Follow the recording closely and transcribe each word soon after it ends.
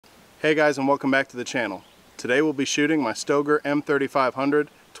Hey guys, and welcome back to the channel. Today we'll be shooting my Stoeger M3500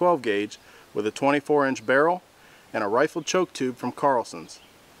 12 gauge with a 24-inch barrel and a rifled choke tube from Carlson's.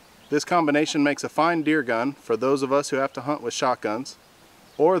 This combination makes a fine deer gun for those of us who have to hunt with shotguns,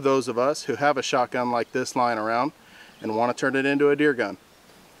 or those of us who have a shotgun like this lying around and want to turn it into a deer gun.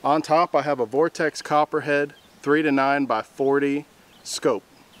 On top I have a Vortex Copperhead 3-9 by 40 scope.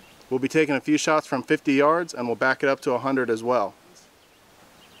 We'll be taking a few shots from 50 yards and we'll back it up to 100 as well.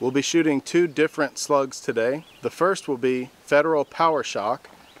 We'll be shooting two different slugs today. The first will be Federal Power Shock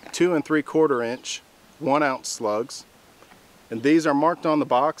 2 3/4 inch 1 ounce slugs, and these are marked on the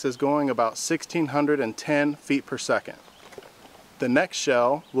box as going about 1610 feet per second. The next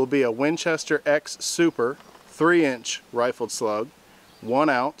shell will be a Winchester X Super 3-inch rifled slug, 1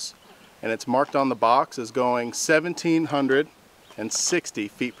 ounce, and it's marked on the box as going 1760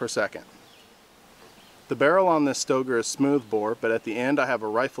 feet per second. The barrel on this Stoeger is smooth bore, but at the end I have a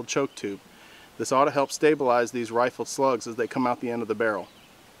rifled choke tube. This ought to help stabilize these rifled slugs as they come out the end of the barrel.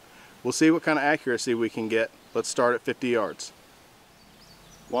 We'll see what kind of accuracy we can get. Let's start at 50 yards.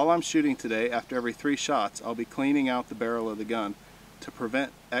 While I'm shooting today, after every 3 shots, I'll be cleaning out the barrel of the gun to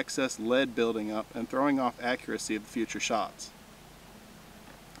prevent excess lead building up and throwing off accuracy of the future shots.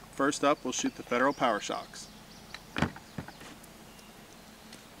 First up, we'll shoot the Federal Power Shocks.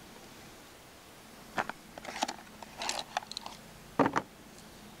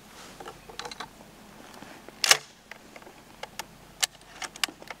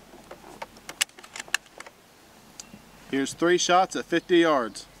 Here's 3 shots at 50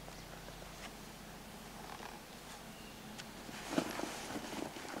 yards.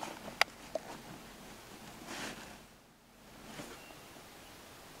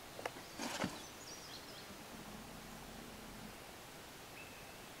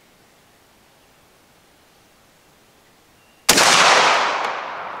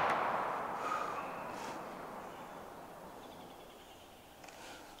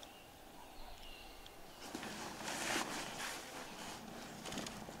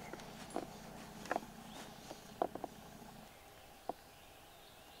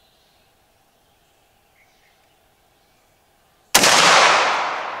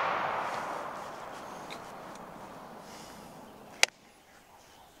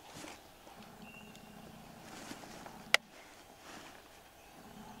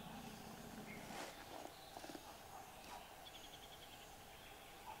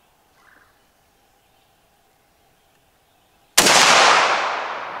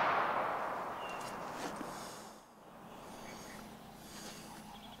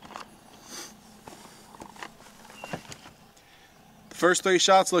 First 3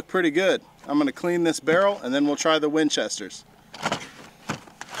 shots look pretty good. I'm going to clean this barrel and then we'll try the Winchesters.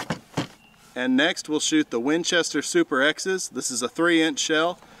 And next we'll shoot the Winchester Super X's. This is a 3-inch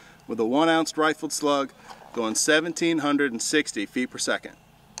shell with a 1 ounce rifled slug going 1760 feet per second.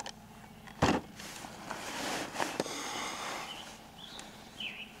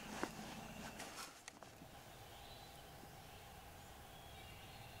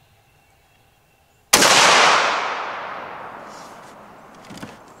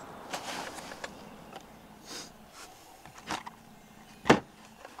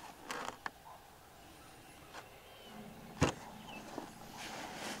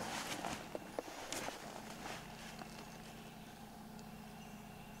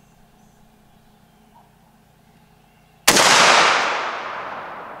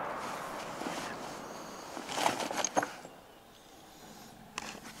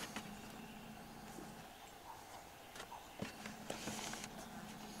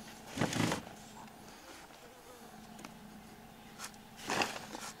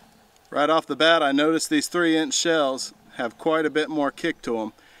 Right off the bat, I noticed these 3-inch shells have quite a bit more kick to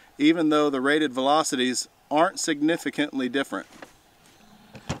them, even though the rated velocities aren't significantly different.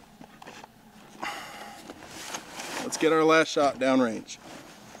 Let's get our last shot downrange.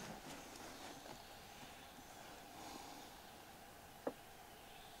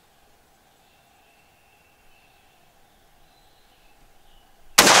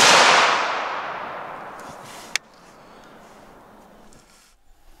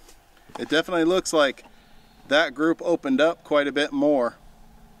 It definitely looks like that group opened up quite a bit more,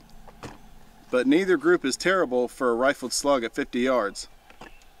 but neither group is terrible for a rifled slug at 50 yards.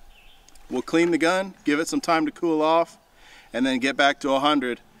 We'll clean the gun, give it some time to cool off, and then get back to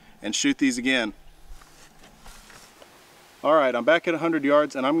 100 and shoot these again. Alright, I'm back at 100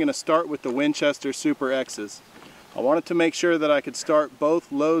 yards and I'm going to start with the Winchester Super X's. I wanted to make sure that I could start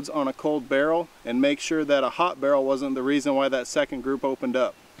both loads on a cold barrel and make sure that a hot barrel wasn't the reason why that second group opened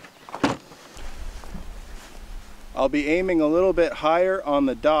up. I'll be aiming a little bit higher on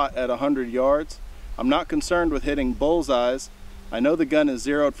the dot at 100 yards. I'm not concerned with hitting bullseyes. I know the gun is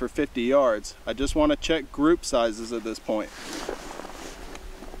zeroed for 50 yards. I just want to check group sizes at this point.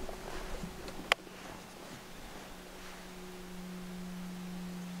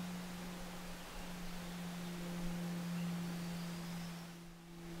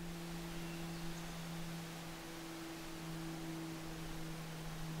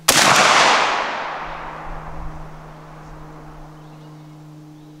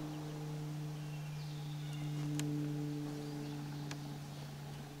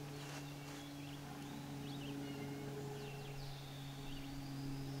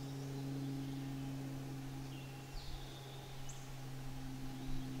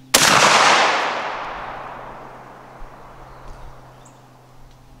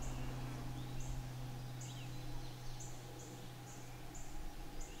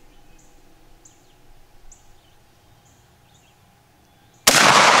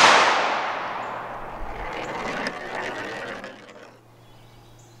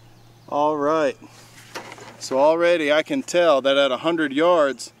 All right, so already I can tell that at 100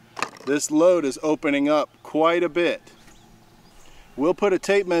 yards, this load is opening up quite a bit. We'll put a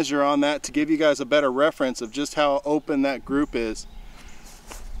tape measure on that to give you guys a better reference of just how open that group is.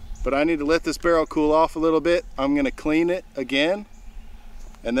 But I need to let this barrel cool off a little bit. I'm gonna clean it again,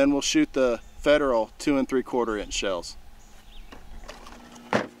 and then we'll shoot the Federal 2 3/4 inch shells.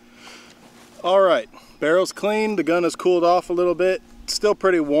 All right, barrel's clean, the gun has cooled off a little bit. It's still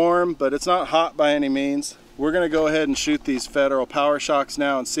pretty warm, but it's not hot by any means. We're gonna go ahead and shoot these Federal Power Shocks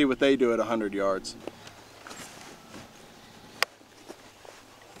now and see what they do at 100 yards.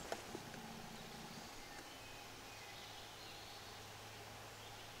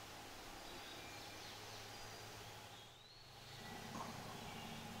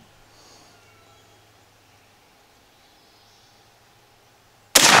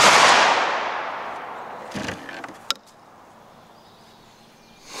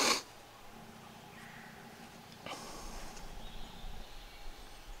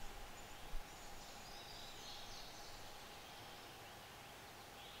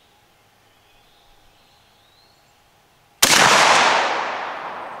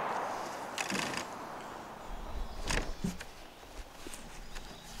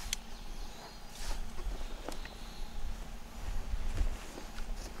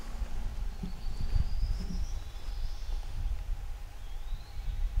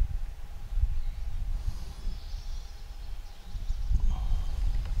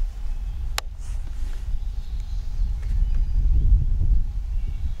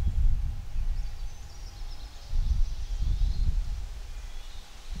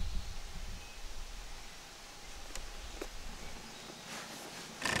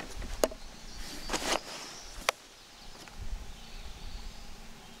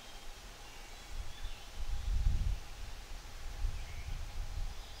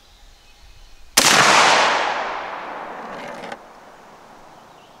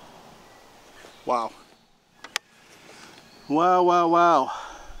 Wow. Wow, wow, wow.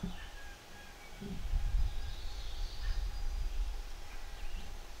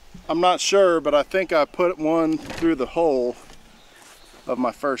 I'm not sure, but I think I put one through the hole of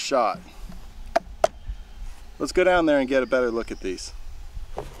my first shot. Let's go down there and get a better look at these.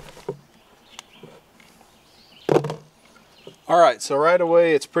 All right, so right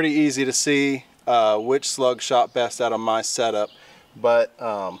away it's pretty easy to see which slug shot best out of my setup, but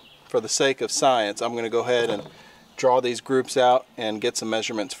for the sake of science, I'm going to go ahead and draw these groups out and get some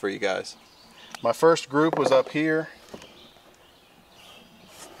measurements for you guys. My first group was up here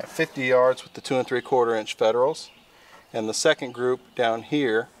at 50 yards with the 2 3/4 inch Federals, and the second group down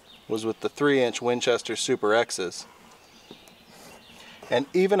here was with the 3-inch Winchester Super X's. And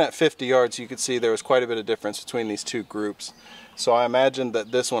even at 50 yards you could see there was quite a bit of difference between these two groups. So I imagined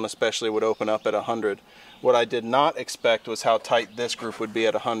that this one especially would open up at 100. What I did not expect was how tight this group would be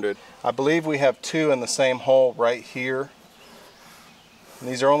at 100. I believe we have two in the same hole right here. And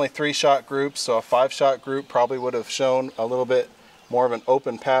these are only 3-shot groups, so a 5-shot group probably would have shown a little bit more of an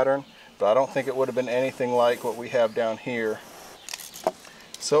open pattern, but I don't think it would have been anything like what we have down here.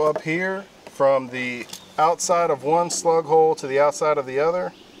 So up here, from the outside of one slug hole to the outside of the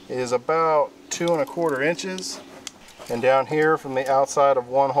other is about 2 1/4 inches. And down here from the outside of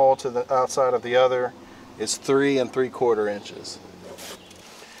one hole to the outside of the other is 3 3/4 inches.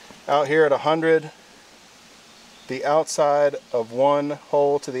 Out here at 100, the outside of one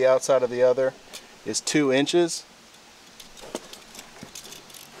hole to the outside of the other is 2 inches.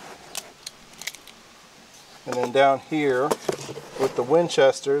 And then down here with the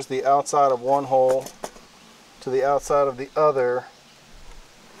Winchesters, the outside of one hole to the outside of the other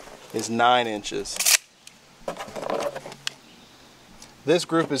is 9 inches. This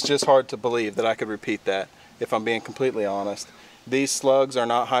group is just hard to believe that I could repeat that, if I'm being completely honest. These slugs are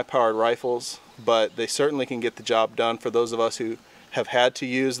not high-powered rifles, but they certainly can get the job done for those of us who have had to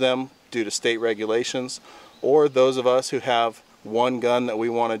use them due to state regulations, or those of us who have one gun that we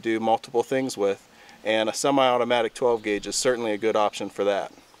want to do multiple things with, and a semi-automatic 12 gauge is certainly a good option for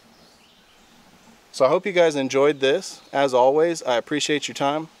that. So I hope you guys enjoyed this. As always, I appreciate your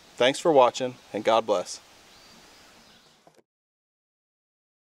time. Thanks for watching, and God bless.